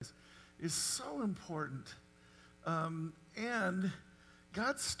is so important. And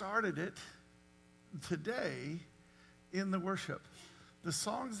God started it today in the worship. The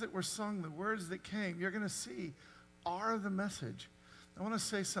songs that were sung, the words that came, you're going to see are the message. I want to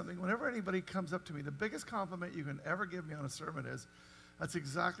say something. Whenever anybody comes up to me, the biggest compliment you can ever give me on a sermon is, that's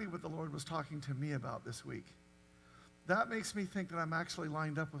exactly what the Lord was talking to me about this week. That makes me think that I'm actually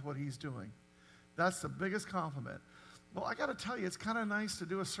lined up with what he's doing. That's the biggest compliment. Well, I got to tell you, it's kind of nice to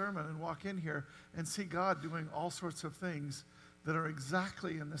do a sermon and walk in here and see God doing all sorts of things that are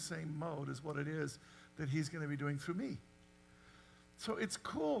exactly in the same mode as what it is that he's going to be doing through me. So it's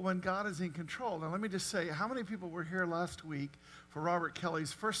cool when God is in control. Now, let me just say, how many people were here last week for Robert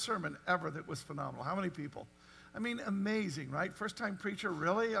Kelly's first sermon ever that was phenomenal? How many people? I mean, amazing, right? First-time preacher,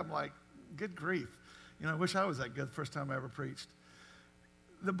 really? I'm like, good grief. I wish I was that good first time I ever preached.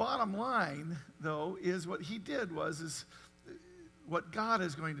 The bottom line, though, is what he did is what God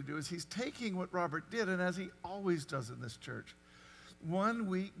is going to do is he's taking what Robert did, and as he always does in this church, one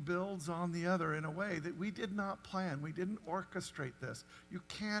week builds on the other in a way that we did not plan. We didn't orchestrate this. You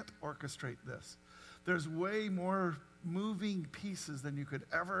can't orchestrate this. There's way more moving pieces than you could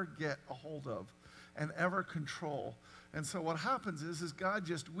ever get a hold of and ever control. And so what happens is God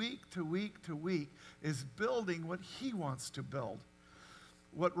just week to week to week is building what he wants to build.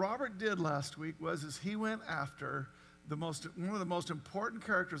 What Robert did last week was he went after one of the most important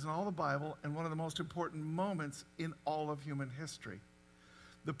characters in all the Bible and one of the most important moments in all of human history.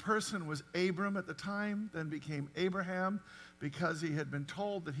 The person was Abram at the time, then became Abraham, because he had been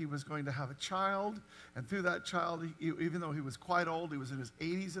told that he was going to have a child. And through that child, even though he was quite old, he was in his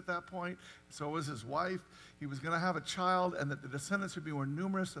 80s at that point, so was his wife, he was going to have a child, and that the descendants would be more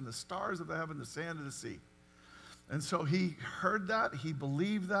numerous than the stars of the heaven, the sand of the sea. And so he heard that, he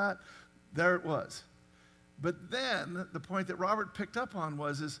believed that, there it was. But then the point that Robert picked up on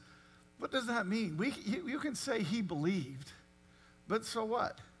was what does that mean? You can say he believed, but so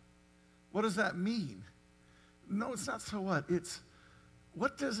what? What does that mean? No, it's not so what. It's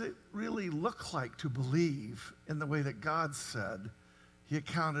what does it really look like to believe in the way that God said he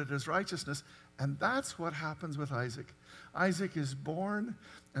accounted as righteousness? And that's what happens with Isaac. Isaac is born,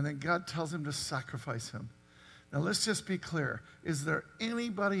 and then God tells him to sacrifice him. Now, let's just be clear. Is there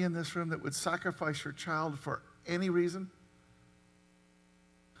anybody in this room that would sacrifice your child for any reason?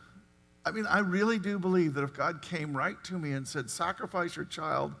 I mean, I really do believe that if God came right to me and said, sacrifice your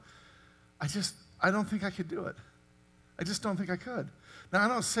child, I don't think I could do it. I just don't think I could. Now, I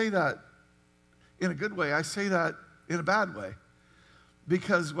don't say that in a good way. I say that in a bad way.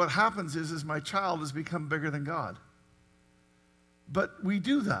 Because what happens is my child has become bigger than God. But we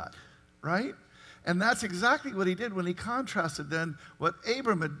do that, right? And that's exactly what he did when he contrasted then what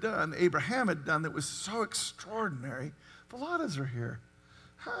Abraham had done that was so extraordinary. Veladas are here.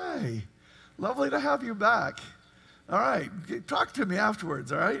 Hi. Lovely to have you back. All right. Talk to me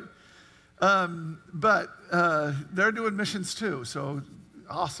afterwards, all right? But they're doing missions too, so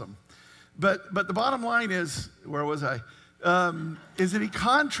awesome. But the bottom line is, where was I? Is that he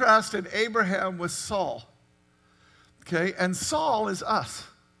contrasted Abraham with Saul. Okay? And Saul is us.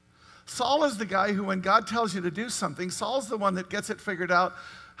 Saul is the guy who, when God tells you to do something, Saul's the one that gets it figured out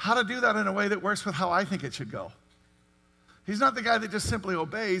how to do that in a way that works with how I think it should go. He's not the guy that just simply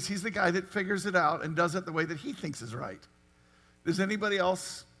obeys. He's the guy that figures it out and does it the way that he thinks is right. Does anybody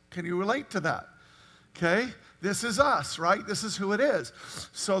else, can you relate to that? Okay? This is us, right? This is who it is.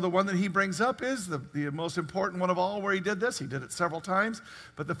 So the one that he brings up is the most important one of all where he did this. He did it several times.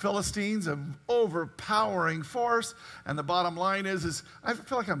 But the Philistines, an overpowering force. And the bottom line is I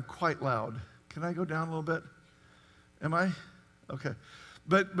feel like I'm quite loud. Can I go down a little bit? Am I? Okay.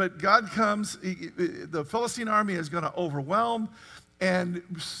 But God comes. The Philistine army is going to overwhelm. And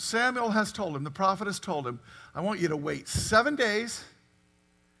Samuel has told him, the prophet has told him, I want you to wait 7 days.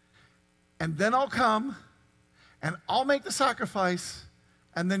 And then I'll come. And I'll make the sacrifice,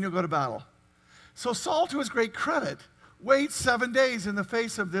 and then you'll go to battle. So Saul, to his great credit, waits 7 days in the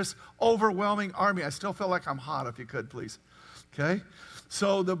face of this overwhelming army. I still feel like I'm hot, if you could, please. Okay?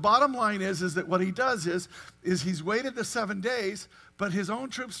 So the bottom line is that what he does is he's waited the 7 days, but his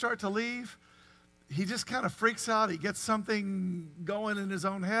own troops start to leave. He just kind of freaks out. He gets something going in his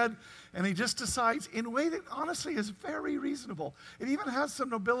own head, and he just decides in a way that honestly is very reasonable. It even has some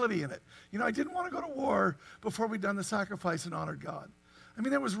nobility in it. I didn't want to go to war before we'd done the sacrifice and honored God. I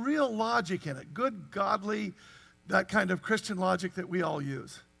mean, there was real logic in it, good, godly, that kind of Christian logic that we all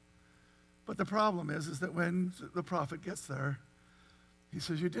use. But the problem is that when the prophet gets there, he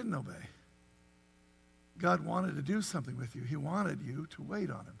says, you didn't obey. God wanted to do something with you. He wanted you to wait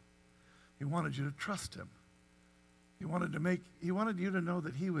on him. He wanted you to trust him. He wanted you to know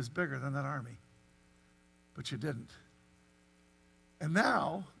that he was bigger than that army. But you didn't. And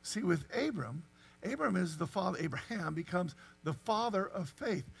now, see, with Abraham is the father. Abraham becomes the father of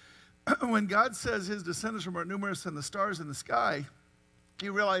faith. When God says his descendants are more numerous than the stars in the sky,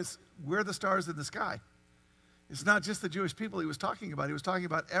 you realize we're the stars in the sky. It's not just the Jewish people he was talking about. He was talking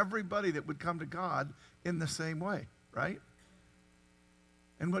about everybody that would come to God in the same way, right?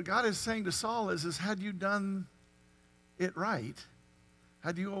 And what God is saying to Saul is had you done it right,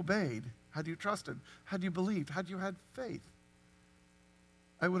 had you obeyed, had you trusted, had you believed, had you had faith,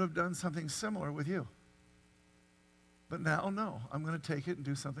 I would have done something similar with you. But now, no, I'm going to take it and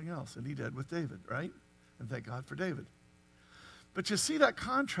do something else. And he did with David, right? And thank God for David. But you see that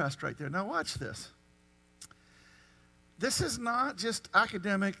contrast right there. Now watch this. This is not just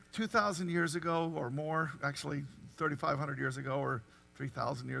academic 2,000 years ago or more, actually 3,500 years ago or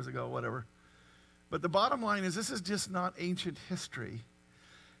 3,000 years ago, whatever. But the bottom line is this is just not ancient history.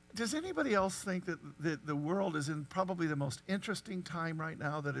 Does anybody else think that the world is in probably the most interesting time right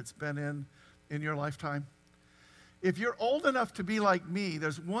now that it's been in your lifetime? If you're old enough to be like me,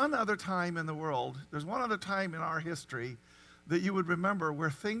 there's one other time in the world, there's one other time in our history that you would remember where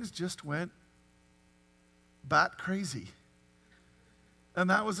things just went bat crazy. And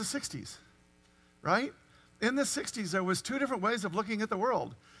that was the 60s, right? In the 60s, there was two different ways of looking at the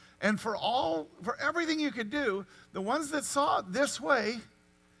world. And for everything you could do, the ones that saw it this way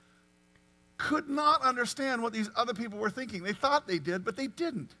could not understand what these other people were thinking. They thought they did, but they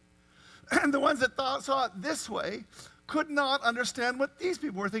didn't. And the ones that saw it this way could not understand what these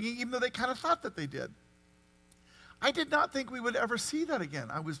people were thinking, even though they kind of thought that they did. I did not think we would ever see that again.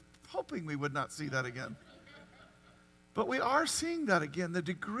 I was hoping we would not see that again. But we are seeing that again. The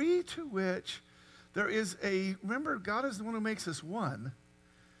degree to which there is remember, God is the one who makes us one.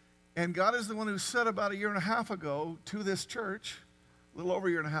 And God is the one who said about 1.5 years ago to this church, a little over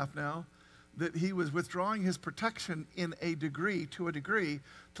 1.5 years now, that he was withdrawing his protection to a degree,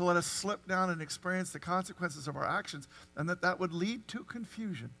 to let us slip down and experience the consequences of our actions, and that would lead to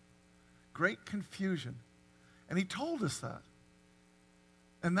confusion, great confusion. And he told us that.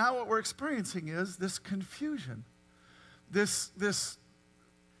 And now what we're experiencing is this confusion.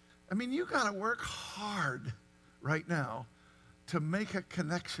 You got to work hard right now to make a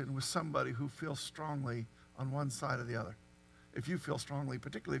connection with somebody who feels strongly on one side or the other. If you feel strongly,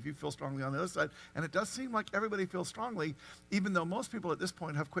 particularly if you feel strongly on the other side. And it does seem like everybody feels strongly, even though most people at this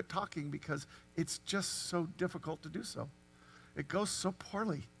point have quit talking because it's just so difficult to do so. It goes so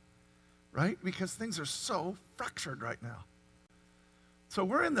poorly, right? Because things are so fractured right now. So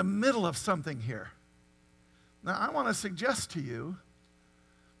we're in the middle of something here. Now, I want to suggest to you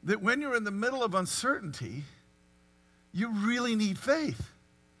that when you're in the middle of uncertainty, you really need faith.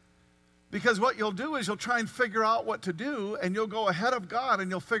 Because what you'll do is you'll try and figure out what to do, and you'll go ahead of God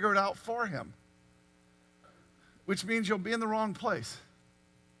and you'll figure it out for him. Which means you'll be in the wrong place,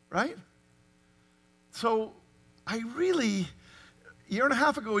 right? So a year and a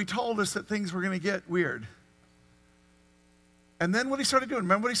half ago, he told us that things were going to get weird. And then what he started doing,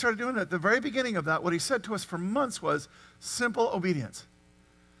 remember what he started doing? At the very beginning of that, what he said to us for months was simple obedience.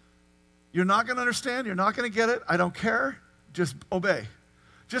 You're not going to understand. You're not going to get it. I don't care. Just obey.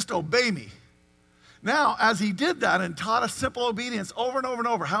 Just obey me. Now, as he did that and taught us simple obedience over and over and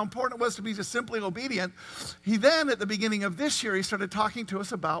over, how important it was to be just simply obedient, he then, at the beginning of this year, he started talking to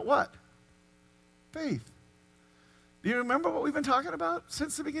us about what? Faith. Do you remember what we've been talking about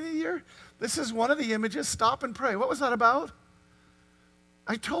since the beginning of the year? This is one of the images, stop and pray. What was that about?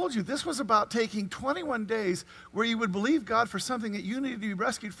 I told you this was about taking 21 days where you would believe God for something that you needed to be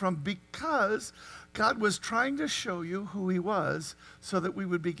rescued from because God was trying to show you who he was so that we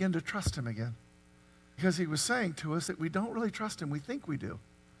would begin to trust him again. Because he was saying to us that we don't really trust him. We think we do,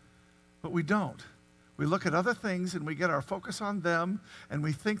 but we don't. We look at other things and we get our focus on them and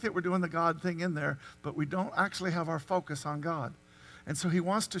we think that we're doing the God thing in there, but we don't actually have our focus on God. And so he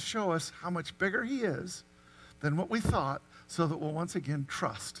wants to show us how much bigger he is than what we thought, so that we'll once again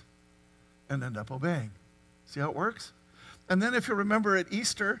trust and end up obeying. See how it works? And then if you remember at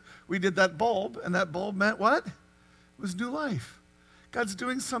Easter, we did that bulb, and that bulb meant what? It was new life. God's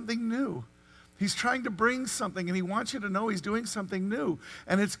doing something new. He's trying to bring something, and he wants you to know he's doing something new.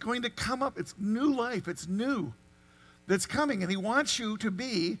 And it's going to come up. It's new life. It's new that's coming. And he wants you to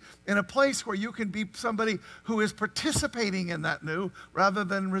be in a place where you can be somebody who is participating in that new rather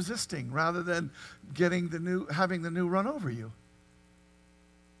than resisting, rather than having the new run over you.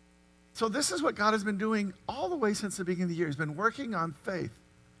 So this is what God has been doing all the way since the beginning of the year. He's been working on faith.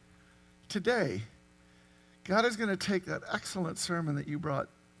 Today, God is going to take that excellent sermon that you brought,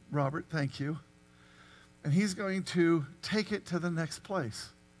 Robert, thank you, And he's going to take it to the next place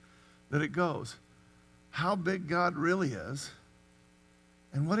that it goes. How big God really is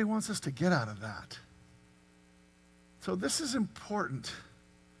and what he wants us to get out of that. So this is important.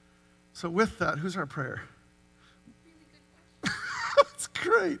 So with that, who's our prayer? That's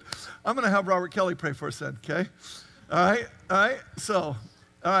great. I'm going to have Robert Kelly pray for us then, okay? All right. So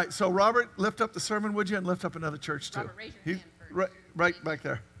Robert, lift up the sermon, would you, and lift up another church too. Robert, raise your hand first. Right back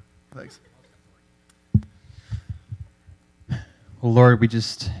there. Thanks. Well, Lord,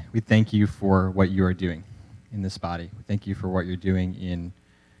 we thank you for what you are doing in this body. We thank you for what you're doing in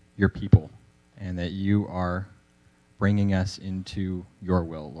your people, and that you are bringing us into your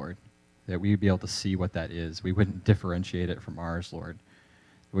will, Lord, that we would be able to see what that is. We wouldn't differentiate it from ours, Lord.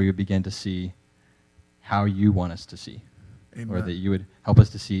 We would begin to see how you want us to see, Amen. Lord, that you would help us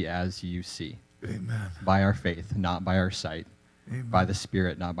to see as you see. Amen. By our faith, not by our sight, Amen. by the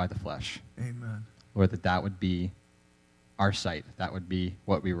Spirit, not by the flesh. Amen. Lord, that would be our sight. That would be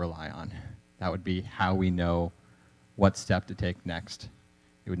what we rely on. That would be how we know what step to take next.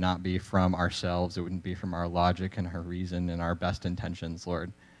 It would not be from ourselves. It wouldn't be from our logic and our reason and our best intentions,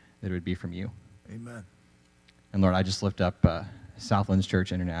 Lord. It would be from you. Amen. And Lord, I just lift up Southlands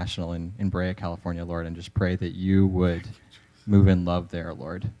Church International in Brea, California, Lord, and just pray that you would move in love there,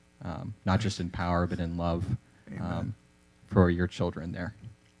 Lord. Not just in power, but in love for your children there.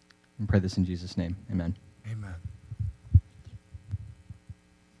 And pray this in Jesus' name. Amen. Amen.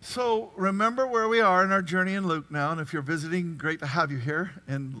 So remember where we are in our journey in Luke now, and if you're visiting, great to have you here,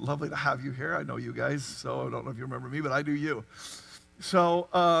 and lovely to have you here. I know you guys, so I don't know if you remember me, but I do you. So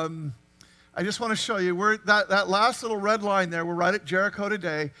I just want to show you, we're that last little red line there, we're right at Jericho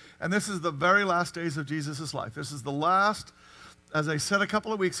today, and this is the very last days of Jesus' life. This is the last, as I said a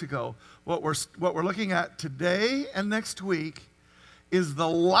couple of weeks ago, what we're looking at today and next week is the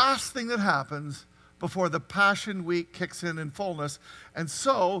last thing that happens before the Passion Week kicks in fullness. And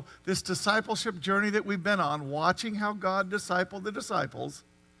so this discipleship journey that we've been on, watching how God discipled the disciples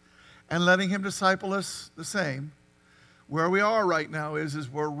and letting him disciple us the same, where we are right now is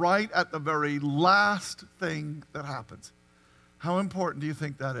we're right at the very last thing that happens. How important do you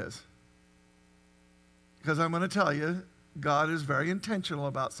think that is? Because I'm going to tell you, God is very intentional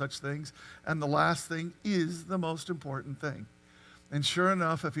about such things, and the last thing is the most important thing. And sure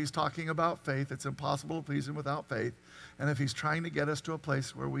enough, if he's talking about faith, it's impossible to please him without faith. And if he's trying to get us to a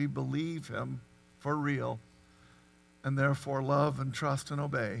place where we believe him for real, and therefore love and trust and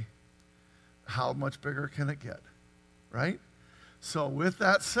obey, how much bigger can it get, right? So with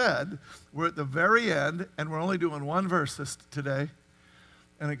that said, we're at the very end, and we're only doing one verse today,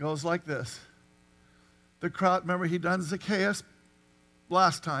 and it goes like this. The crowd, remember he done Zacchaeus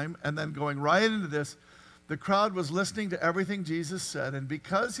last time, and then going right into this, the crowd was listening to everything Jesus said, and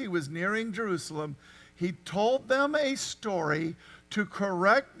because he was nearing Jerusalem, he told them a story to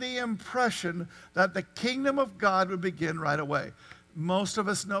correct the impression that the kingdom of God would begin right away. Most of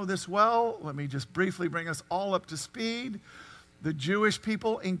us know this well. Let me just briefly bring us all up to speed. The Jewish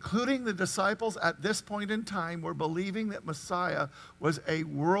people, including the disciples at this point in time, were believing that Messiah was a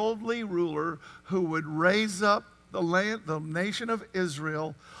worldly ruler who would raise up the nation of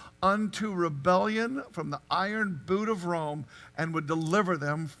Israel unto rebellion from the iron boot of Rome and would deliver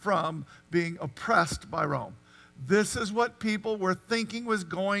them from being oppressed by Rome. This is what people were thinking was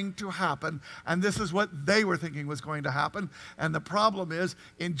going to happen, and this is what they were thinking was going to happen. And the problem is,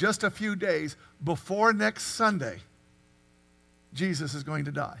 in just a few days, before next Sunday, Jesus is going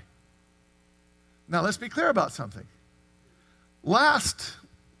to die. Now, let's be clear about something. Last,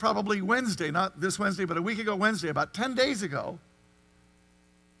 probably Wednesday, not this Wednesday, but a week ago Wednesday, about 10 days ago,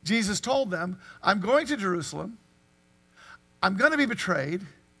 Jesus told them, I'm going to Jerusalem, I'm going to be betrayed,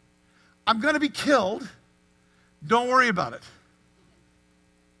 I'm going to be killed, don't worry about it.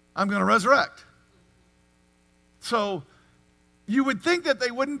 I'm going to resurrect. So you would think that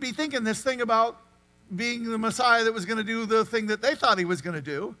they wouldn't be thinking this thing about being the Messiah that was going to do the thing that they thought he was going to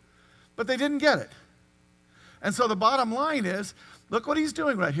do, but they didn't get it. And so the bottom line is, look what he's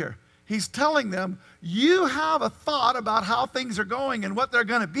doing right here. He's telling them, you have a thought about how things are going and what they're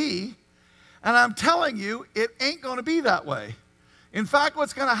going to be, and I'm telling you, it ain't going to be that way. In fact,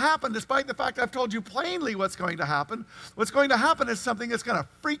 what's going to happen, despite the fact I've told you plainly what's going to happen is something that's going to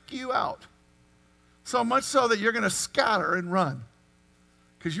freak you out. So much so that you're going to scatter and run,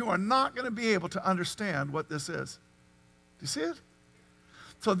 because you are not going to be able to understand what this is. Do you see it?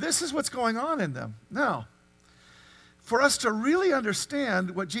 So this is what's going on in them. Now, for us to really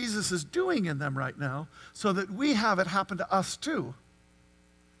understand what Jesus is doing in them right now, so that we have it happen to us too,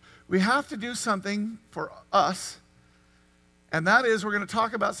 we have to do something for us, And that is, we're going to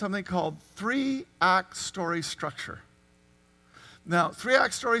talk about something called 3-act story structure. Now,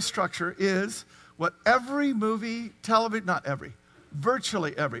 3-act story structure is what every movie, television, not every,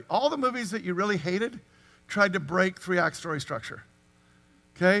 virtually every, all the movies that you really hated tried to break 3-act story structure.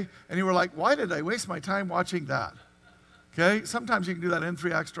 Okay? And you were like, why did I waste my time watching that? Okay? Sometimes you can do that in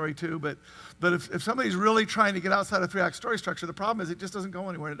 3-act story too, but if somebody's really trying to get outside of 3-act story structure, the problem is it just doesn't go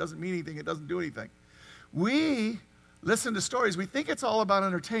anywhere. It doesn't mean anything. It doesn't do anything. We listen to stories. We think it's all about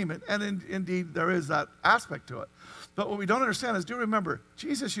entertainment, and indeed there is that aspect to it. But what we don't understand is, do remember,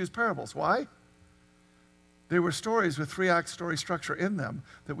 Jesus used parables. Why? They were stories with 3-act story structure in them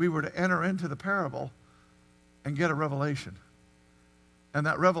that we were to enter into the parable and get a revelation. And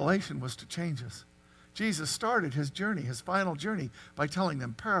that revelation was to change us. Jesus started his journey, his final journey, by telling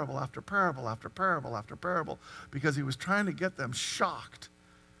them parable after parable after parable after parable, because he was trying to get them shocked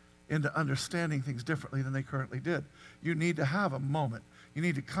into understanding things differently than they currently did. You need to have a moment. You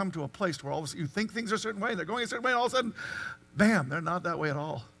need to come to a place where all of a sudden you think things are a certain way, and they're going a certain way, and all of a sudden, bam, they're not that way at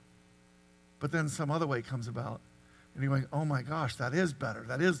all. But then some other way comes about, and you're going, oh my gosh, that is better.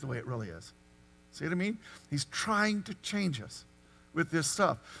 That is the way it really is. See what I mean? He's trying to change us with this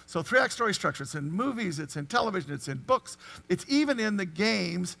stuff. So 3-act story structure, it's in movies, it's in television, it's in books, it's even in the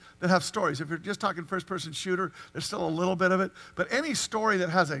games that have stories. If you're just talking first-person shooter, there's still a little bit of it. But any story that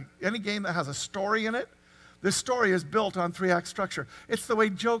has any game that has a story in it, this story is built on 3-act structure. It's the way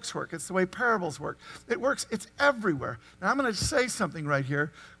jokes work. It's the way parables work. It works. It's everywhere. Now, I'm going to say something right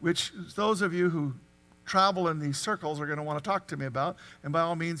here, which those of you who travel in these circles are going to want to talk to me about, and by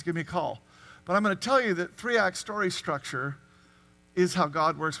all means, give me a call. But I'm going to tell you that 3-act story structure is how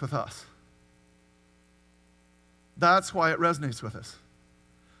God works with us. That's why it resonates with us.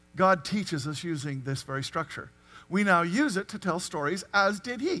 God teaches us using this very structure. We now use it to tell stories, as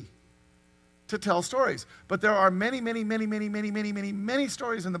did he, to tell stories. But there are many, many, many, many, many, many, many, many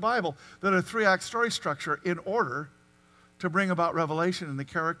stories in the Bible that are 3-act story structure in order to bring about revelation in the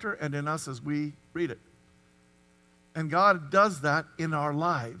character and in us as we read it. And God does that in our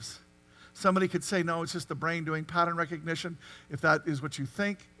lives. Somebody could say, no, it's just the brain doing pattern recognition. If that is what you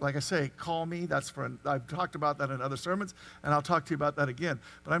think, like I say, call me. I've talked about that in other sermons, and I'll talk to you about that again.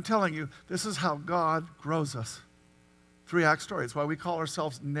 But I'm telling you, this is how God grows us. 3-act story. It's why we call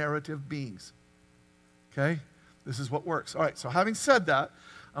ourselves narrative beings. Okay? This is what works. All right, so having said that,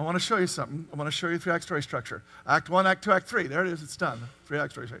 I want to show you something. I want to show you 3-act story structure. Act 1, Act 2, Act 3. There it is. It's done.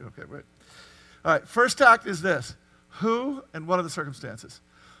 3-act story structure. Okay, right. All right, first act is this. Who and what are the circumstances?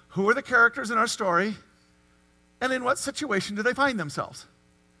 Who are the characters in our story, and in what situation do they find themselves?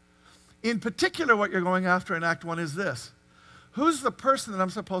 In particular, what you're going after in Act 1 is this. Who's the person that I'm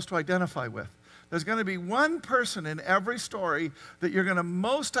supposed to identify with? There's going to be one person in every story that you're going to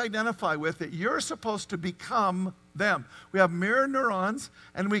most identify with, that you're supposed to become them. We have mirror neurons,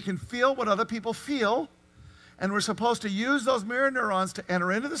 and we can feel what other people feel, and we're supposed to use those mirror neurons to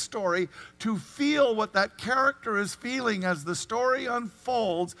enter into the story to feel what that character is feeling as the story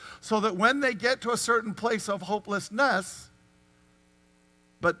unfolds, so that when they get to a certain place of hopelessness,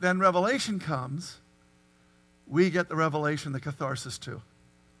 but then revelation comes, we get the revelation, the catharsis too.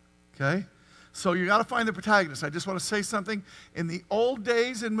 Okay? So you got to find the protagonist. I just want to say something. In the old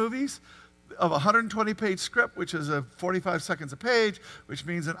days in movies, of a 120-page script, which is 45 seconds a page, which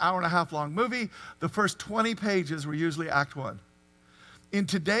means an hour-and-a-half long movie, the first 20 pages were usually Act 1. In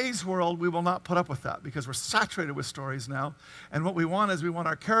today's world, we will not put up with that because we're saturated with stories now, and what we want is we want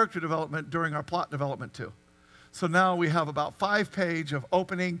our character development during our plot development too. So now we have about 5 pages of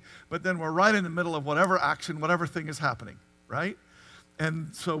opening, but then we're right in the middle of whatever action, whatever thing is happening, right?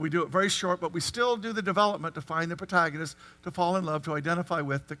 And so we do it very short, but we still do the development to find the protagonist, to fall in love, to identify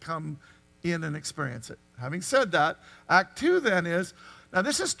with, to come in and experience it. Having said that, Act 2 then is, now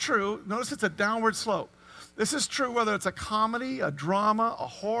this is true, notice it's a downward slope. This is true whether it's a comedy, a drama, a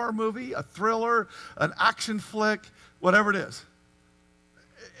horror movie, a thriller, an action flick, whatever it is.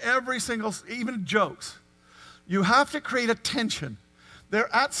 Every single, even jokes. You have to create a tension. They're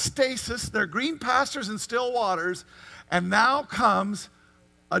at stasis, they're green pastures and still waters, and now comes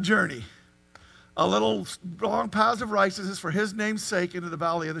a journey. A little long paths of righteousness for his name's sake into the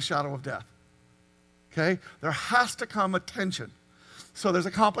valley of the shadow of death. Okay? There has to come a tension. So there's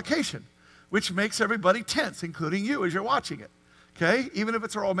a complication, which makes everybody tense, including you as you're watching it. Okay? Even if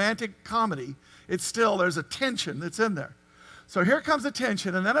it's a romantic comedy, it's still, there's a tension that's in there. So here comes the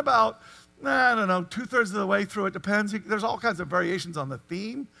tension, and then about, I don't know, 2/3 of the way through, it depends. There's all kinds of variations on the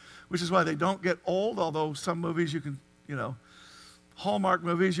theme, which is why they don't get old, although some movies you can, Hallmark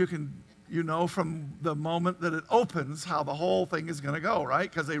movies, you can, from the moment that it opens how the whole thing is going to go, right?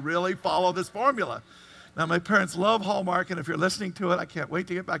 Because they really follow this formula. Now, my parents love Hallmark, and if you're listening to it, I can't wait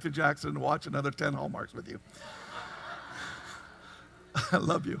to get back to Jackson and watch another 10 Hallmarks with you. I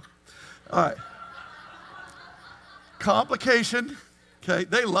love you. All right. Complication. Okay,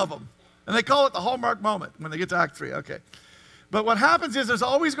 they love them. And they call it the Hallmark moment when they get to Act 3. Okay. But what happens is there's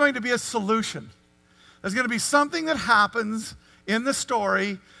always going to be a solution. There's going to be something that happens in the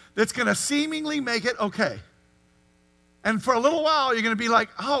story that's going to seemingly make it okay. And for a little while, you're going to be like,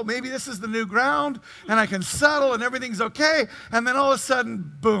 oh, maybe this is the new ground, and I can settle, and everything's okay. And then all of a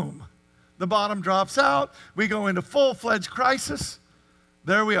sudden, boom, the bottom drops out. We go into full-fledged crisis.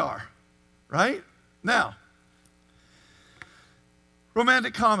 There we are, right? Now,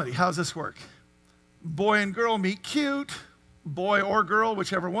 romantic comedy, how's this work? Boy and girl meet cute. Boy or girl,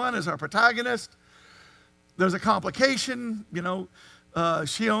 whichever one, is our protagonist. There's a complication,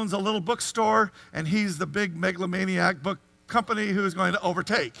 she owns a little bookstore, and he's the big megalomaniac book company who's going to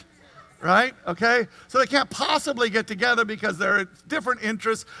overtake, right? Okay? So they can't possibly get together because they're different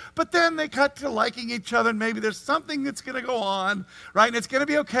interests, but then they cut to liking each other, and maybe there's something that's going to go on, right? And it's going to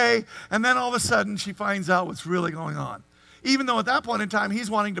be okay, and then all of a sudden she finds out what's really going on. Even though at that point in time he's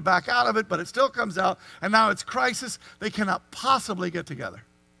wanting to back out of it, but it still comes out, and now it's crisis. They cannot possibly get together.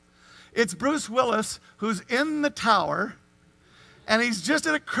 It's Bruce Willis who's in the tower, and he's just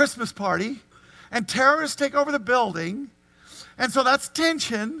at a Christmas party, and terrorists take over the building, and so that's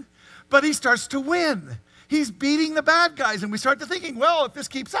tension, but he starts to win. He's beating the bad guys, and we start to thinking, well, if this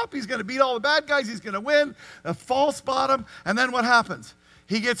keeps up, he's going to beat all the bad guys, he's going to win, a false bottom, and then what happens?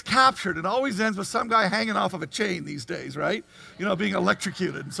 He gets captured. It always ends with some guy hanging off of a chain these days, right? Being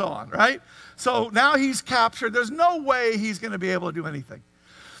electrocuted and so on, right? So now he's captured. There's no way he's going to be able to do anything.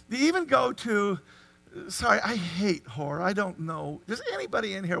 They even go to... Sorry, I hate horror. I don't know. Does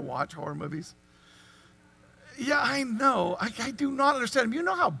anybody in here watch horror movies? Yeah, I know. I do not understand them. You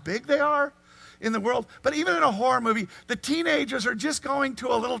know how big they are in the world? But even in a horror movie, the teenagers are just going to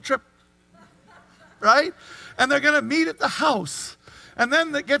a little trip, right? And they're going to meet at the house. And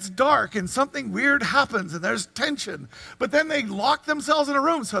then it gets dark and something weird happens and there's tension. But then they lock themselves in a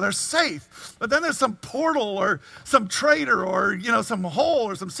room so they're safe. But then there's some portal or some traitor or, some hole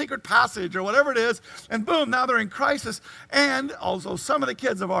or some secret passage or whatever it is. And boom, now they're in crisis. And also some of the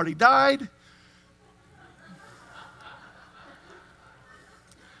kids have already died.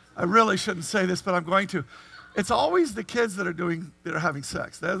 I really shouldn't say this, but I'm going to. It's always the kids that are having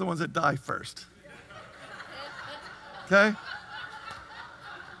sex. They're the ones that die first. Okay?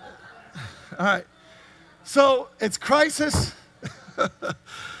 All right. So it's crisis.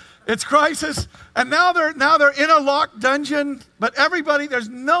 It's crisis. And now they're in a locked dungeon, but there's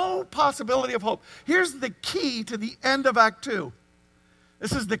no possibility of hope. Here's the key to the end of Act 2.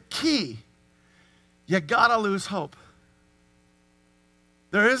 This is the key. You gotta lose hope.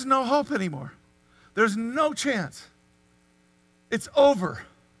 There is no hope anymore. There's no chance. It's over.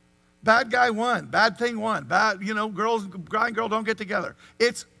 Bad guy won. Bad thing won. Guy and girl don't get together.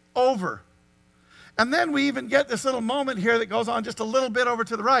 It's over. And then we even get this little moment here that goes on just a little bit over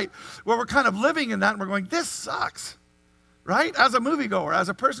to the right, where we're kind of living in that and we're going, this sucks, right? As a moviegoer, as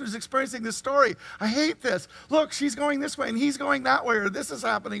a person who's experiencing this story, I hate this. Look, she's going this way and he's going that way, or this is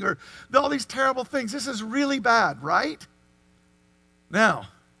happening, or all these terrible things. This is really bad, right? Now,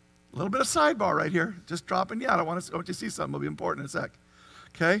 a little bit of sidebar right here. Just dropping you out. I want you to see something. It'll be important in a sec.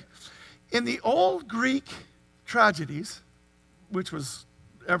 Okay? In the old Greek tragedies, which was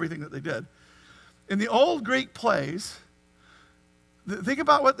everything that they did, in the old Greek plays, think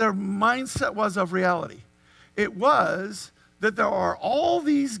about what their mindset was of reality. It was that there are all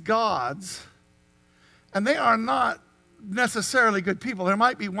these gods, and they are not necessarily good people. There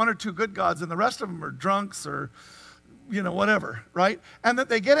might be one or two good gods, and the rest of them are drunks or, whatever, right? And that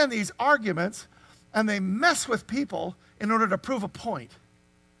they get in these arguments, and they mess with people in order to prove a point.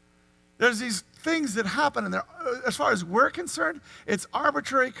 There's these things that happen, and as far as we're concerned, it's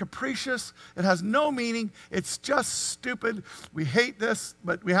arbitrary, capricious, it has no meaning, it's just stupid. We hate this,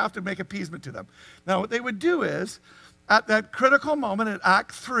 but we have to make appeasement to them. Now, what they would do is, at that critical moment at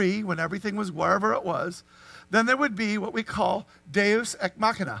Act 3, when everything was wherever it was, then there would be what we call Deus ex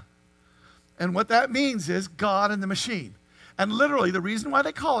machina. And what that means is God and the machine. And literally, the reason why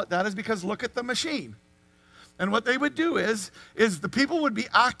they call it that is because look at the machine. And what they would do is the people would be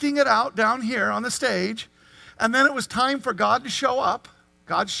acting it out down here on the stage, and then it was time for God to show up.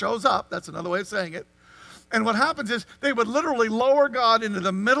 God shows up, that's another way of saying it. And what happens is they would literally lower God into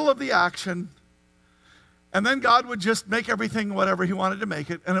the middle of the action, and then God would just make everything whatever he wanted to make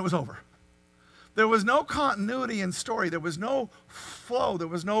it, and it was over. There was no continuity in story. There was no flow. There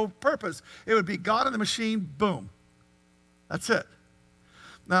was no purpose. It would be God and the machine, boom. That's it.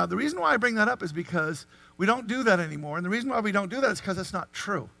 Now, the reason why I bring that up is because we don't do that anymore. And the reason why we don't do that is because it's not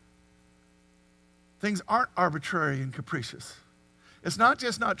true. Things aren't arbitrary and capricious. It's not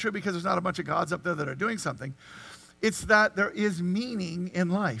just not true because there's not a bunch of gods up there that are doing something. It's that there is meaning in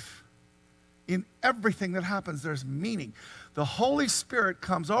life. In everything that happens, there's meaning. The Holy Spirit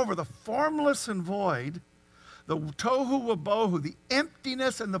comes over the formless and void, the tohu wabohu, the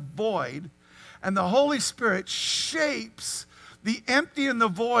emptiness and the void, and the Holy Spirit shapes the empty and the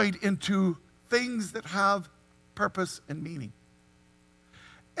void into things that have purpose and meaning.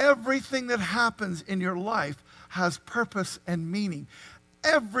 Everything that happens in your life has purpose and meaning.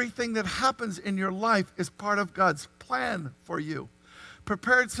 Everything that happens in your life is part of God's plan for you,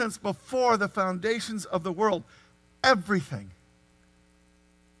 prepared since before the foundations of the world. Everything.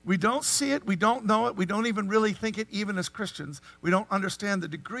 We don't see it, we don't know it, we don't even really think it, even as Christians. We don't understand the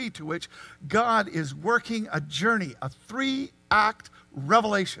degree to which God is working a journey, a 3-act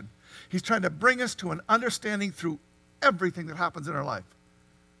revelation. He's trying to bring us to an understanding through everything that happens in our life.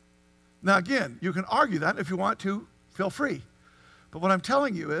 Now again, you can argue that if you want to, feel free. But what I'm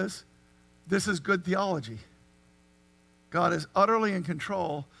telling you is, this is good theology. God is utterly in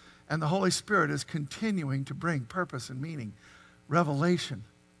control, and the Holy Spirit is continuing to bring purpose and meaning, revelation,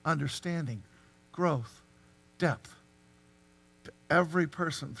 understanding, growth, depth to every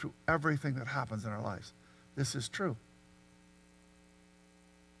person through everything that happens in our lives. This is true.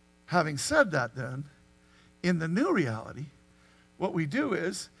 Having said that then, in the new reality, what we do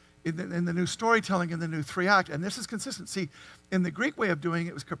is, in the new storytelling, in the new 3-act, and this is consistent. See, in the Greek way of doing it,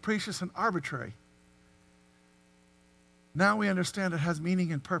 it was capricious and arbitrary. Now we understand it has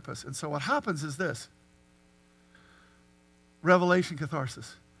meaning and purpose. And so what happens is this. Revelation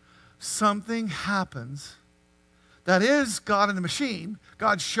catharsis. Something happens that is God in the machine,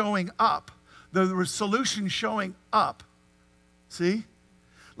 God showing up, the solution showing up. See?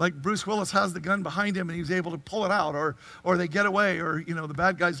 Like Bruce Willis has the gun behind him and he's able to pull it out, or they get away, or the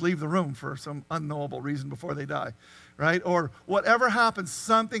bad guys leave the room for some unknowable reason before they die, right? Or whatever happens,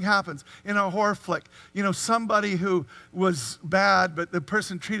 something happens in a horror flick. Somebody who was bad, but the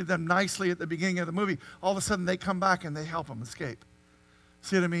person treated them nicely at the beginning of the movie, all of a sudden they come back and they help them escape.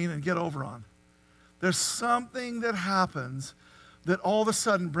 See what I mean? And get over on. There's something that happens that all of a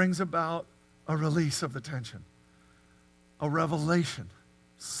sudden brings about a release of the tension, a revelation.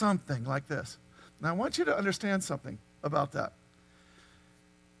 Something like this. Now, I want you to understand something about that.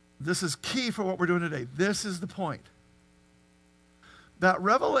 This is key for what we're doing today. This is the point. That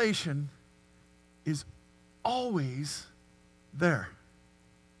revelation is always there.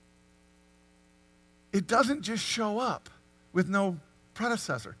 It doesn't just show up with no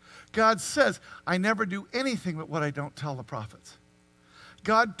predecessor. God says, I never do anything but what I don't tell the prophets.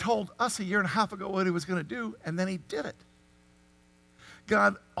 God told us a year and a half ago what he was going to do, and then he did it.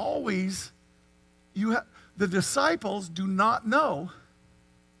 God always, the disciples do not know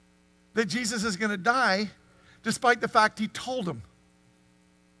that Jesus is going to die despite the fact he told them.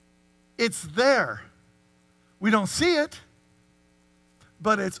 It's there. We don't see it,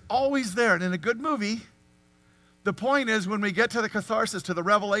 but it's always there. And in a good movie, the point is when we get to the catharsis, to the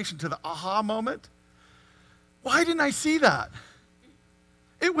revelation, to the aha moment, why didn't I see that?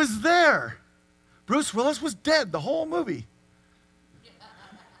 It was there. Bruce Willis was dead the whole movie.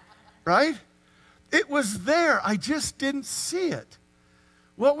 Right? It was there. I just didn't see it.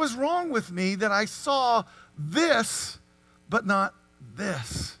 What was wrong with me that I saw this, but not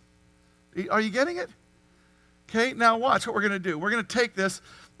this? Are you getting it? Okay, now watch what we're going to do. We're going to take this,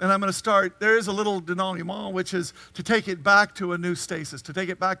 and I'm going to start. There is a little denouement, which is to take it back to a new stasis, to take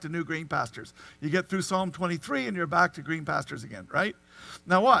it back to new green pastures. You get through Psalm 23, and you're back to green pastures again, right?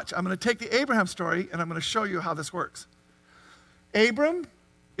 Now watch. I'm going to take the Abraham story, and I'm going to show you how this works. Abram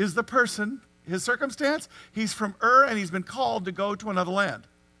is the person, his circumstance, he's from Ur and he's been called to go to another land.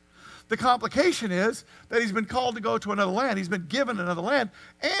 The complication is that he's been called to go to another land, he's been given another land,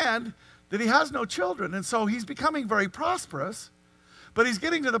 and that he has no children. And so he's becoming very prosperous, but he's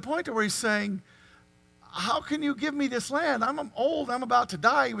getting to the point where he's saying, how can you give me this land? I'm old, I'm about to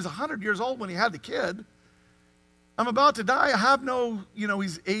die. He was 100 years old when he had the kid. I'm about to die, I have no,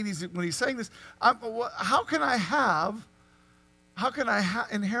 he's 80s when he's saying this. How can I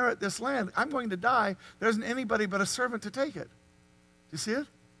inherit this land? I'm going to die. There isn't anybody but a servant to take it. Do you see it?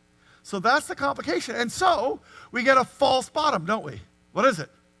 So that's the complication. And so we get a false bottom, don't we? What is it?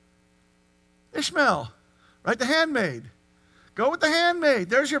 Ishmael, right? The handmaid. Go with the handmaid.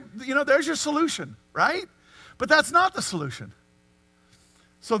 There's your solution, right? But that's not the solution.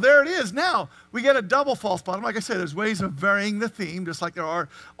 So there it is. Now, we get a double false bottom. Like I said, there's ways of varying the theme, just like there are.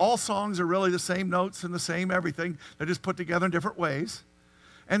 All songs are really the same notes and the same everything. They're just put together in different ways.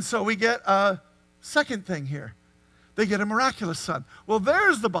 And so we get a second thing here. They get a miraculous son. Well,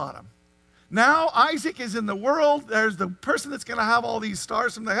 there's the bottom. Now Isaac is in the world. There's the person that's going to have all these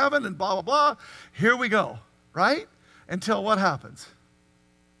stars from the heaven and blah, blah, blah. Here we go, right? Until what happens?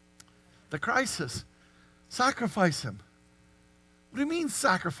 The crisis. Sacrifice him. What do you mean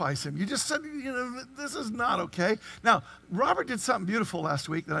sacrifice him? You just said, this is not okay. Now, Robert did something beautiful last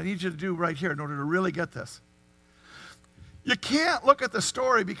week that I need you to do right here in order to really get this. You can't look at the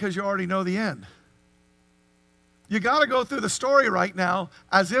story because you already know the end. You got to go through the story right now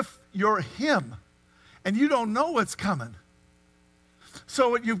as if you're him and you don't know what's coming. So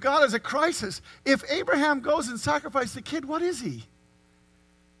what you've got is a crisis. If Abraham goes and sacrifices the kid, what is he?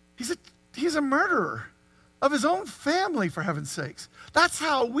 He's a murderer of his own family, for heaven's sakes. That's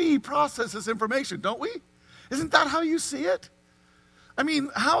how we process this information, don't we? Isn't that how you see it? I mean,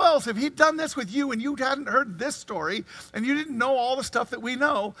 how else, if he'd done this with you and you hadn't heard this story and you didn't know all the stuff that we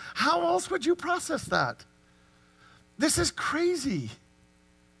know, how else would you process that? This is crazy.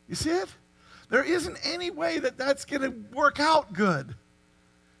 You see it? There isn't any way that that's going to work out good.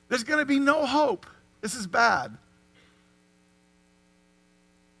 There's going to be no hope. This is bad.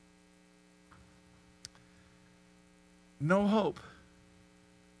 No hope.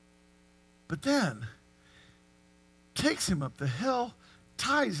 But then, takes him up the hill,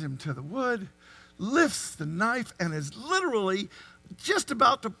 ties him to the wood, lifts the knife, and is literally just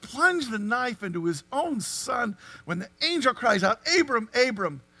about to plunge the knife into his own son when the angel cries out, Abram,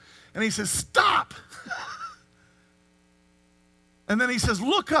 Abram. And he says, stop. And then he says,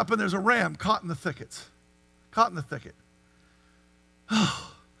 look up, and there's a ram caught in the thickets. Caught in the thicket.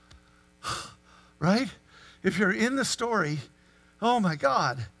 Right? If you're in the story, oh my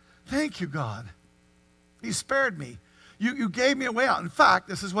God, thank you, God. You spared me. You gave me a way out. In fact,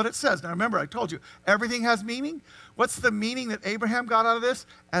 this is what it says. Now remember, I told you, everything has meaning. What's the meaning that Abraham got out of this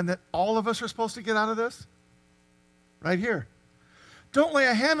and that all of us are supposed to get out of this? Right here. Don't lay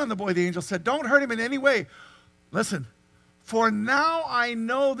a hand on the boy, the angel said. Don't hurt him in any way. Listen, for now I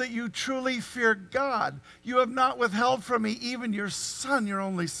know that you truly fear God. You have not withheld from me even your son, your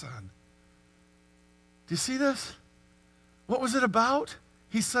only son. Do you see this? What was it about?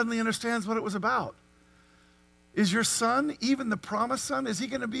 He suddenly understands what it was about. Is your son, even the promised son, is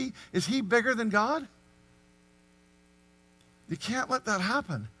he bigger than God? You can't let that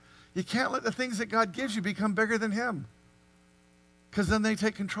happen. You can't let the things that God gives you become bigger than him. Because then they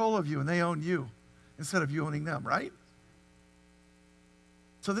take control of you and they own you instead of you owning them, right?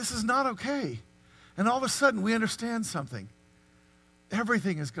 So this is not okay. And all of a sudden we understand something.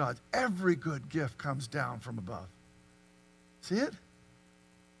 Everything is God's. Every good gift comes down from above. See it?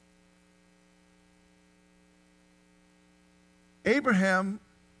 Abraham,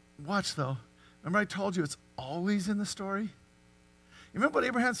 watch though. Remember I told you it's always in the story? You remember what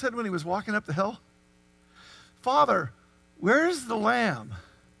Abraham said when he was walking up the hill? Father, where's the lamb?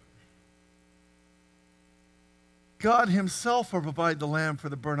 God himself will provide the lamb for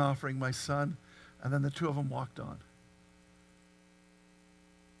the burnt offering, my son. And then the two of them walked on.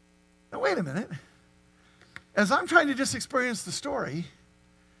 Now, wait a minute. As I'm trying to just experience the story,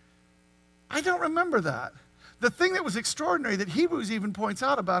 I don't remember that. The thing that was extraordinary that Hebrews even points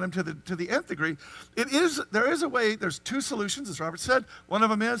out about him to the nth degree, there is a way, there's two solutions, as Robert said. One of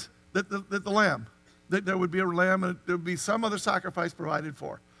them is that the lamb, that there would be a lamb and there would be some other sacrifice provided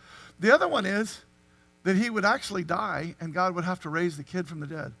for. The other one is that he would actually die and God would have to raise the kid from the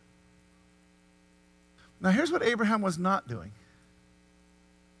dead. Now, here's what Abraham was not doing.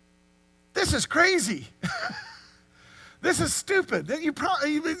 This is crazy. This is stupid.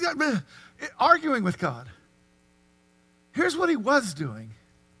 Arguing with God. Here's what he was doing.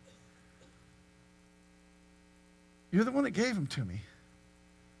 You're the one that gave him to me.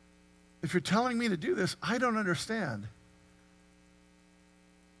 If you're telling me to do this, I don't understand.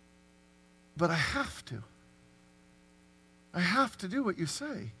 But I have to. I have to do what you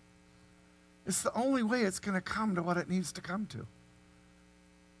say. It's the only way it's going to come to what it needs to come to.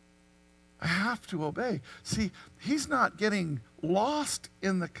 I have to obey. See, he's not getting lost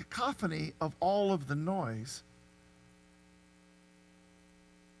in the cacophony of all of the noise.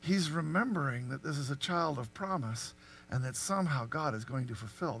 He's remembering that this is a child of promise and that somehow God is going to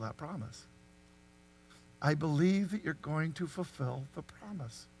fulfill that promise. I believe that you're going to fulfill the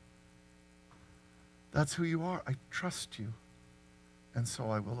promise. That's who you are. I trust you, and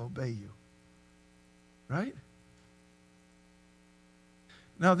so I will obey you. Right?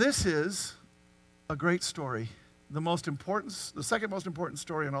 Now, this is a great story. The second most important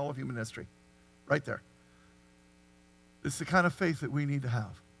story in all of human history. Right there. It's the kind of faith that we need to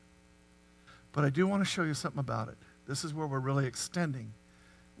have. But I do want to show you something about it. This is where we're really extending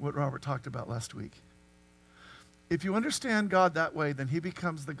what Robert talked about last week. If you understand God that way, then he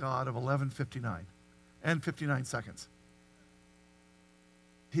becomes the God of 11:59 and 59 seconds.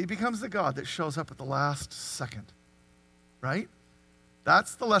 He becomes the God that shows up at the last second, right?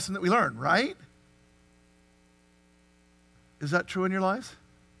 That's the lesson that we learn, right? Is that true in your lives?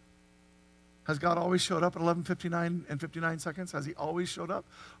 Has God always showed up at 11:59 and 59 seconds? Has he always showed up?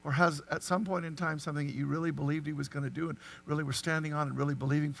 Or has at some point in time something that you really believed he was going to do and really were standing on and really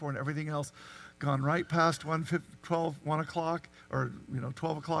believing for and everything else gone right past 1 o'clock or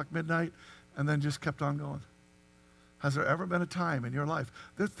 12 o'clock midnight and then just kept on going? Has there ever been a time in your life?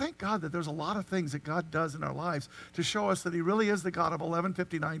 Thank God that there's a lot of things that God does in our lives to show us that he really is the God of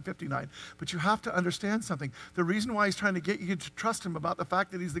 11:59:59. But you have to understand something. The reason why he's trying to get you to trust him about the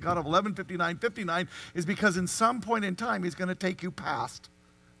fact that he's the God of 11:59:59 is because in some point in time, he's going to take you past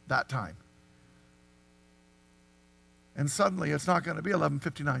that time. And suddenly, it's not going to be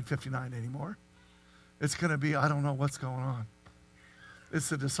 11:59:59 anymore. It's going to be, I don't know what's going on. It's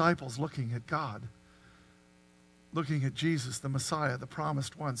the disciples looking at God, looking at Jesus, the Messiah, the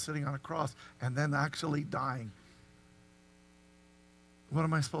promised one, sitting on a cross, and then actually dying. What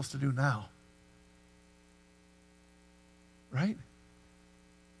am I supposed to do now? Right?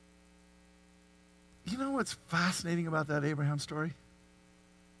 You know what's fascinating about that Abraham story?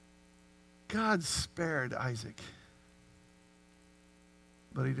 God spared Isaac,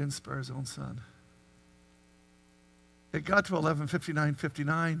 but he didn't spare his own son. It got to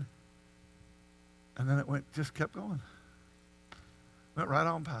 11:59:59. And then it just kept going. Went right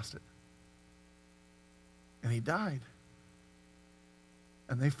on past it. And he died.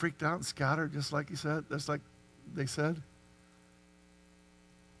 And they freaked out and scattered just like he said, just like they said.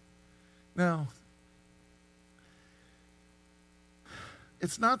 Now,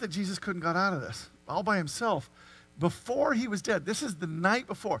 it's not that Jesus couldn't got out of this all by himself. Before he was dead, this is the night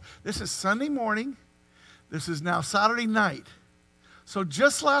before. This is Sunday morning. This is now Saturday night. So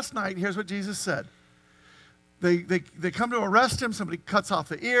just last night, here's what Jesus said. They come to arrest him. Somebody cuts off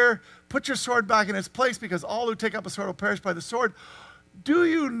the ear. Put your sword back in its place because all who take up a sword will perish by the sword. Do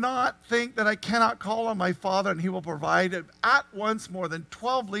you not think that I cannot call on my Father and he will provide at once more than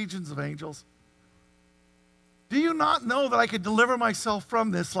 12 legions of angels? Do you not know that I could deliver myself from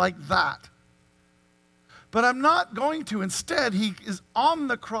this like that? But I'm not going to. Instead, he is on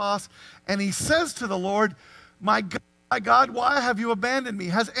the cross and he says to the Lord, my God, why have you abandoned me?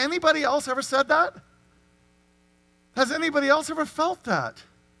 Has anybody else ever said that? Has anybody else ever felt that?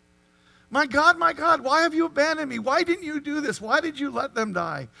 My God, why have you abandoned me? Why didn't you do this? Why did you let them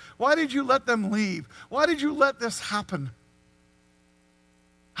die? Why did you let them leave? Why did you let this happen?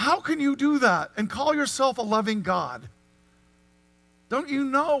 How can you do that and call yourself a loving God? Don't you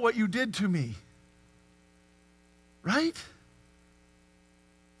know what you did to me? Right?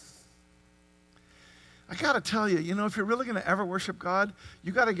 I got to tell you, if you're really going to ever worship God,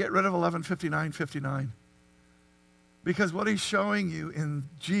 you got to get rid of 11:59:59. Because what he's showing you in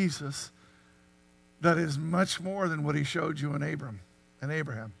Jesus, that is much more than what he showed you in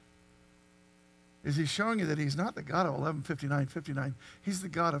Abraham. Is he's showing you that he's not the God of 11:59:59. He's the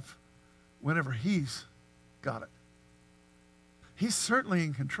God of whenever he's got it. He's certainly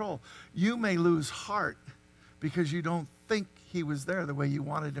in control. You may lose heart because you don't think he was there the way you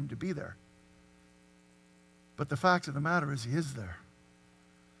wanted him to be there. But the fact of the matter is he is there.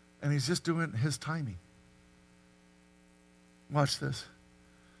 And he's just doing his timing. Watch this.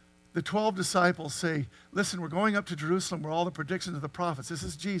 The 12 disciples say, listen, we're going up to Jerusalem where all the predictions of the prophets, this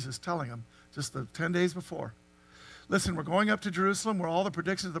is Jesus telling them just the 10 days before. Listen, we're going up to Jerusalem where all the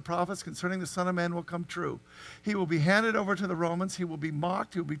predictions of the prophets concerning the Son of Man will come true. He will be handed over to the Romans. He will be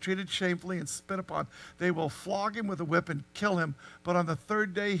mocked. He will be treated shamefully and spit upon. They will flog him with a whip and kill him. But on the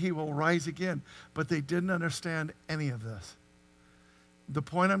third day, he will rise again. But they didn't understand any of this. The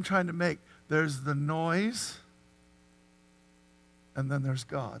point I'm trying to make, there's the noise, and then there's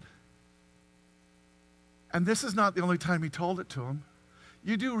God. And this is not the only time he told it to him.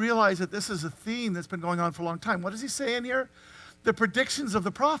 You do realize that this is a theme that's been going on for a long time. What does he say in here? The predictions of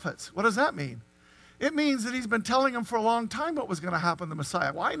the prophets. What does that mean? It means that he's been telling them for a long time what was going to happen to the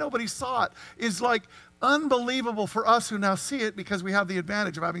Messiah. Why nobody saw it is like unbelievable for us who now see it because we have the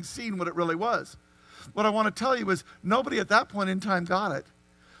advantage of having seen what it really was. What I want to tell you is nobody at that point in time got it.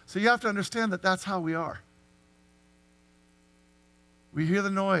 So you have to understand that that's how we are. We hear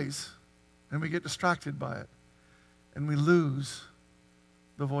the noise and we get distracted by it and we lose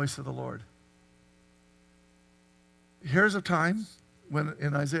the voice of the Lord. Here's a time when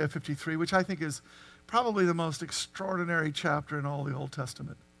in Isaiah 53, which I think is probably the most extraordinary chapter in all the Old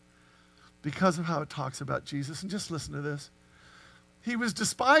Testament because of how it talks about Jesus. And just listen to this. He was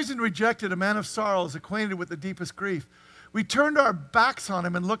despised and rejected, a man of sorrows, acquainted with the deepest grief. We turned our backs on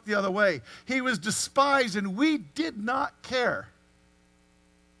him and looked the other way. He was despised and we did not care.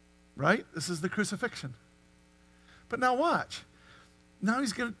 Right? This is the crucifixion. But now watch. Now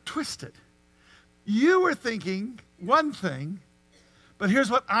he's going to twist it. You were thinking one thing, but here's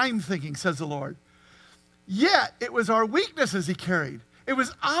what I'm thinking, says the Lord. Yet it was our weaknesses he carried. It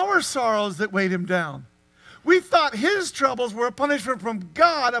was our sorrows that weighed him down. We thought his troubles were a punishment from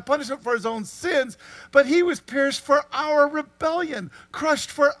God, a punishment for his own sins, but he was pierced for our rebellion,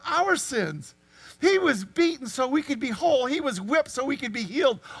 crushed for our sins. He was beaten so we could be whole. He was whipped so we could be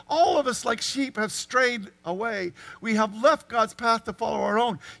healed. All of us like sheep have strayed away. We have left God's path to follow our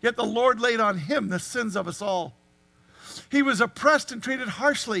own, yet the Lord laid on him the sins of us all. He was oppressed and treated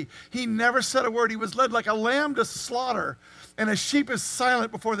harshly. He never said a word. He was led like a lamb to slaughter, and a sheep is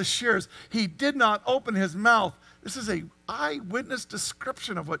silent before the shears. He did not open his mouth. This is an eyewitness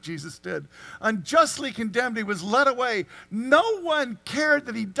description of what Jesus did. Unjustly condemned, he was led away. No one cared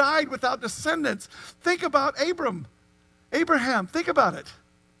that he died without descendants. Think about Abraham, think about it.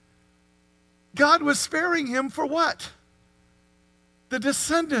 God was sparing him for what? The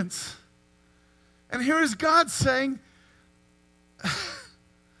descendants. And here is God saying,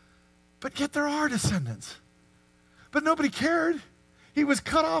 but yet there are descendants. But nobody cared. He was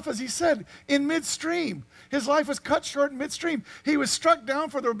cut off, as he said, in midstream. His life was cut short in midstream. He was struck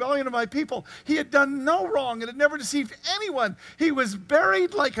down for the rebellion of my people. He had done no wrong and had never deceived anyone. He was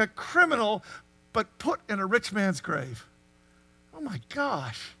buried like a criminal, but put in a rich man's grave. Oh my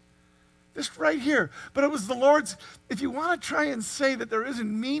gosh. This right here. But it was the Lord's. If you want to try and say that there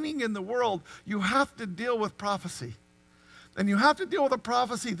isn't meaning in the world, you have to deal with prophecy. And you have to deal with a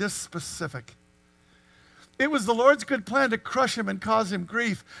prophecy this specific. It was the Lord's good plan to crush him and cause him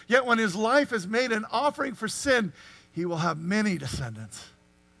grief. Yet when his life is made an offering for sin, he will have many descendants.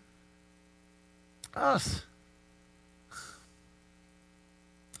 Us.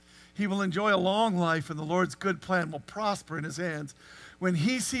 He will enjoy a long life, and the Lord's good plan will prosper in his hands. When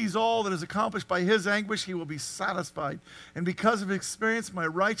he sees all that is accomplished by his anguish, he will be satisfied. And because of his experience, my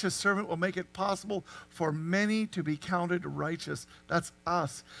righteous servant will make it possible for many to be counted righteous. That's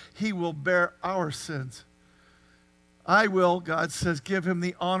us. He will bear our sins. I will, God says, give him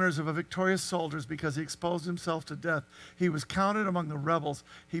the honors of a victorious soldier because he exposed himself to death. He was counted among the rebels.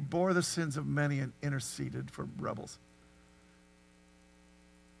 He bore the sins of many and interceded for rebels.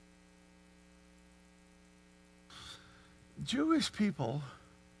 Jewish people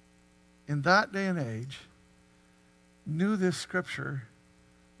in that day and age knew this scripture,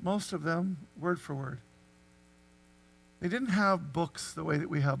 most of them word for word. They didn't have books the way that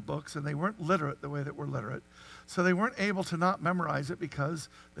we have books, and they weren't literate the way that we're literate. So they weren't able to not memorize it because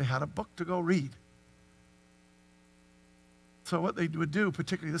they had a book to go read. So what they would do,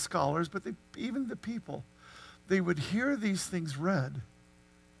 particularly the scholars, but even the people, they would hear these things read,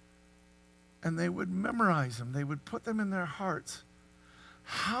 and they would memorize them. They would put them in their hearts.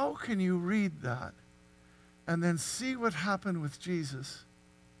 How can you read that and then see what happened with Jesus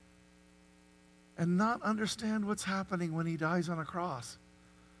and not understand what's happening when he dies on a cross?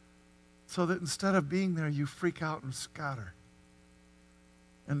 So that instead of being there, you freak out and scatter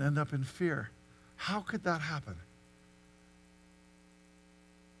and end up in fear. How could that happen?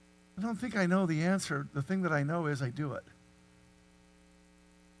 I don't think I know the answer. The thing that I know is I do it.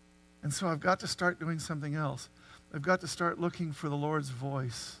 And so I've got to start doing something else. I've got to start looking for the Lord's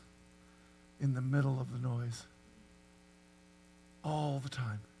voice in the middle of the noise. All the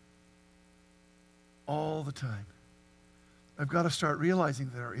time. All the time. I've got to start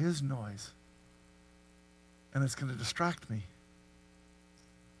realizing there is noise. And it's going to distract me.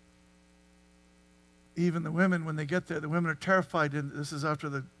 Even the women, when they get there, the women are terrified. And this is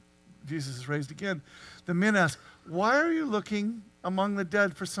after Jesus is raised again. The men ask, why are you looking among the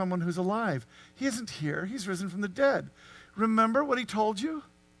dead for someone who's alive? He isn't here. He's risen from the dead. Remember what he told you?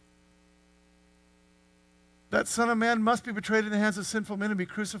 That Son of Man must be betrayed in the hands of sinful men and be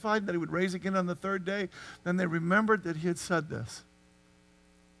crucified, and that he would rise again on the third day. Then they remembered that he had said this.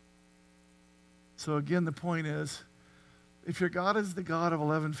 So again, the point is, if your God is the God of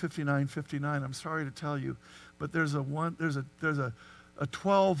 11:59:59, I'm sorry to tell you, but there's a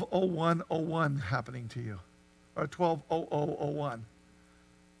 12:01:01 happening to you, or 12:00:01.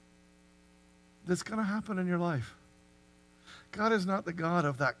 That's going to happen in your life. God is not the God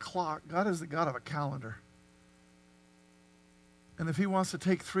of that clock. God is the God of a calendar. And if he wants to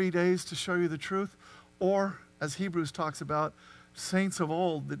take 3 days to show you the truth, or, as Hebrews talks about, saints of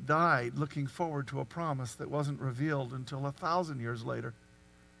old that died looking forward to a promise that wasn't revealed until 1,000 years later.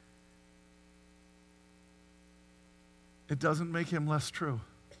 It doesn't make him less true.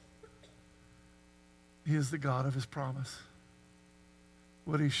 He is the God of his promise.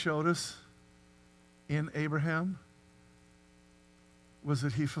 What he showed us in Abraham was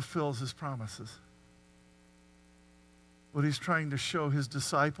that he fulfills his promises. What he's trying to show his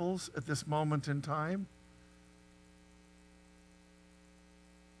disciples at this moment in time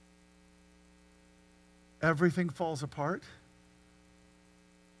everything falls apart,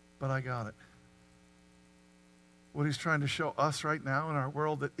 but I got it. What he's trying to show us right now in our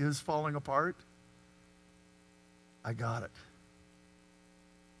world that is falling apart, I got it.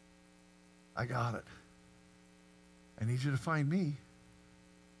 I got it. I need you to find me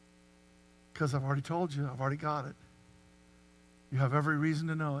because I've already told you, I've already got it. You have every reason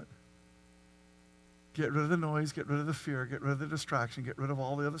to know it. Get rid of the noise, get rid of the fear, get rid of the distraction, get rid of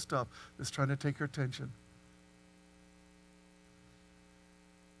all the other stuff that's trying to take your attention.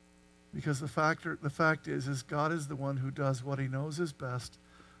 Because the fact is God is the one who does what he knows is best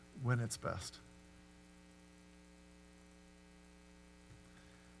when it's best.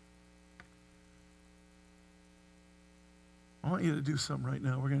 I want you to do something right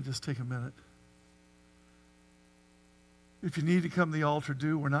now. We're going to just take a minute. If you need to come to the altar,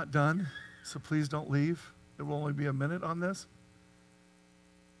 do. We're not done, so please don't leave. It will only be a minute on this.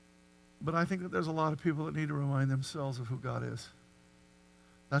 But I think that there's a lot of people that need to remind themselves of who God is.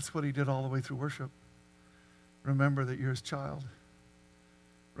 That's what he did all the way through worship. Remember that you're his child.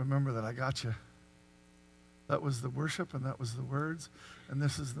 Remember that I got you. That was the worship and that was the words, and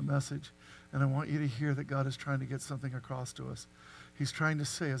this is the message. And I want you to hear that God is trying to get something across to us. He's trying to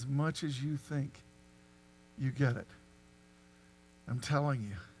say, as much as you think you get it, I'm telling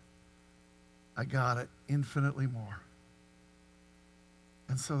you, I got it infinitely more.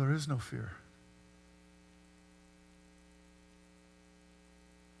 And so there is no fear.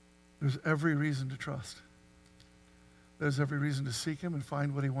 There's every reason to trust. There's every reason to seek him and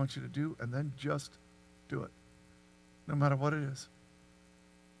find what he wants you to do, and then just do it, no matter what it is.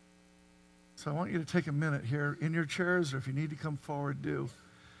 So I want you to take a minute here in your chairs, or if you need to come forward, do.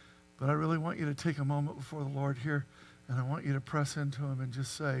 But I really want you to take a moment before the Lord here, and I want you to press into him and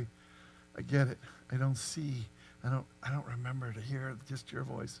just say, I get it. I don't see. I don't remember to hear just your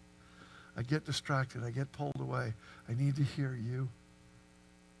voice. I get distracted. I get pulled away. I need to hear you.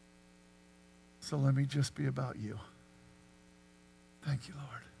 So let me just be about you. Thank you,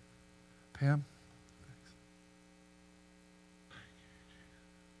 Lord. Pam? Thanks.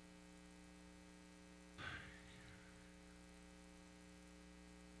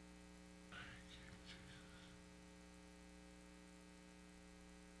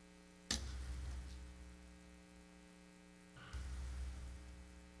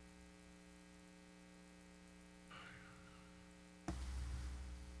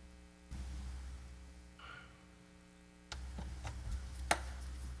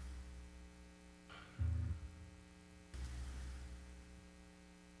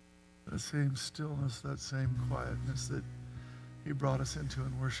 That same stillness, that same quietness that he brought us into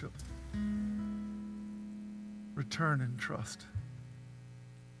in worship. Return in trust.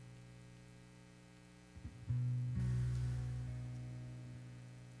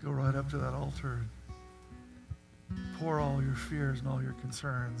 Go right up to that altar and pour all your fears and all your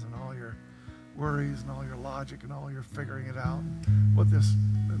concerns and all your worries and all your logic and all your figuring it out, what this,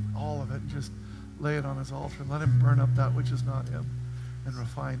 and all of it, and just lay it on his altar and let him burn up that which is not him and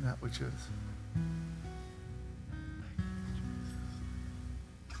refine that which is.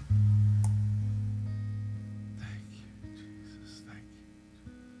 Thank you, Jesus. Thank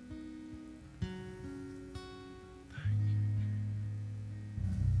you. Thank you.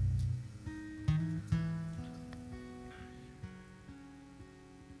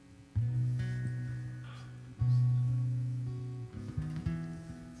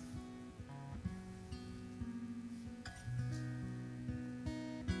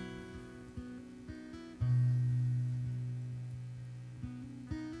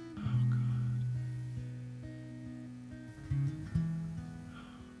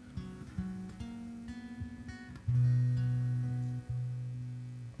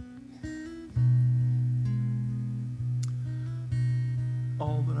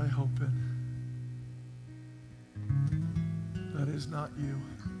 All that I hope in, that is not you.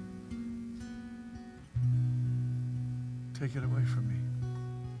 Take it away from me.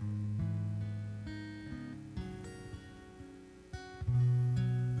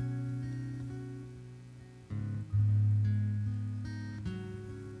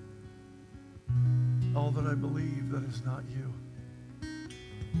 All that I believe that is not you,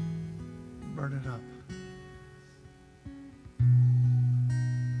 burn it up.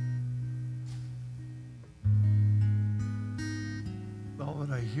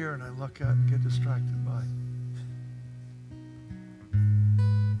 that I hear and I look at and get distracted by.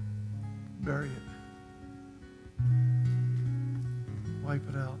 Bury it. Wipe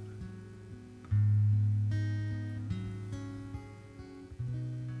it out.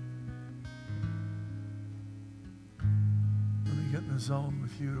 Let me get in the zone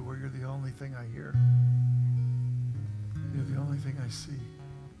with you to where you're the only thing I hear. You're the only thing I see.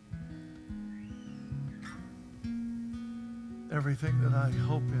 Everything that I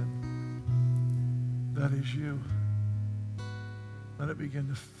hope in, that is you. Let it begin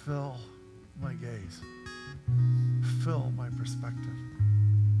to fill my gaze, fill my perspective.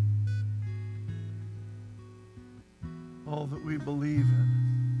 All that we believe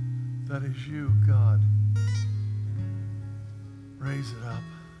in, that is you, God. Raise it up,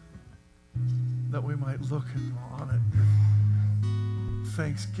 that we might look on it with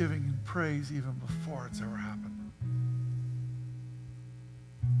thanksgiving and praise even before it's ever happened.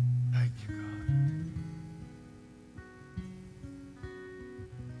 Thank you, God.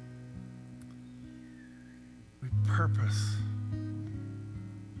 We purpose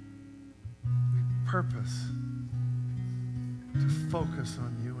to focus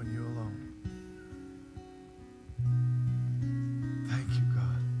on you and you alone. Thank you,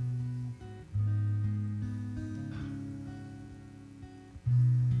 God.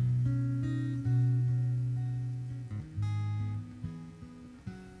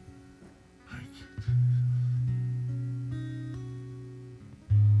 Thank you, Jesus.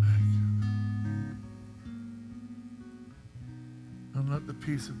 Thank you. And let the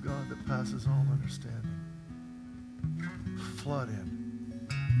peace of God that passes all understanding flood in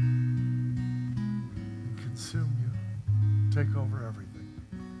and consume you, take over everything.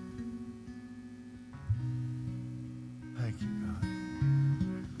 Thank you, God.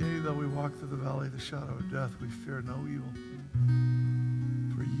 Yea, though we walk through the valley of the shadow of death, we fear no evil.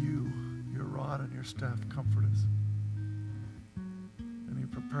 For you, your rod and your staff comfort us. And you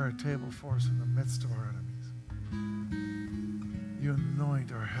prepare a table for us in the midst of our enemies. You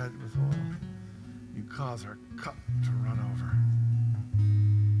anoint our head with oil. You cause our cup to run over.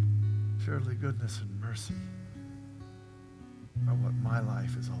 Surely goodness and mercy are what my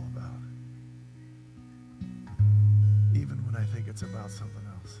life is all about. Even when I think it's about something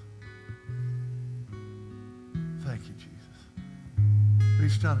else. Thank you, Jesus.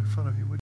 Reach down in front of you.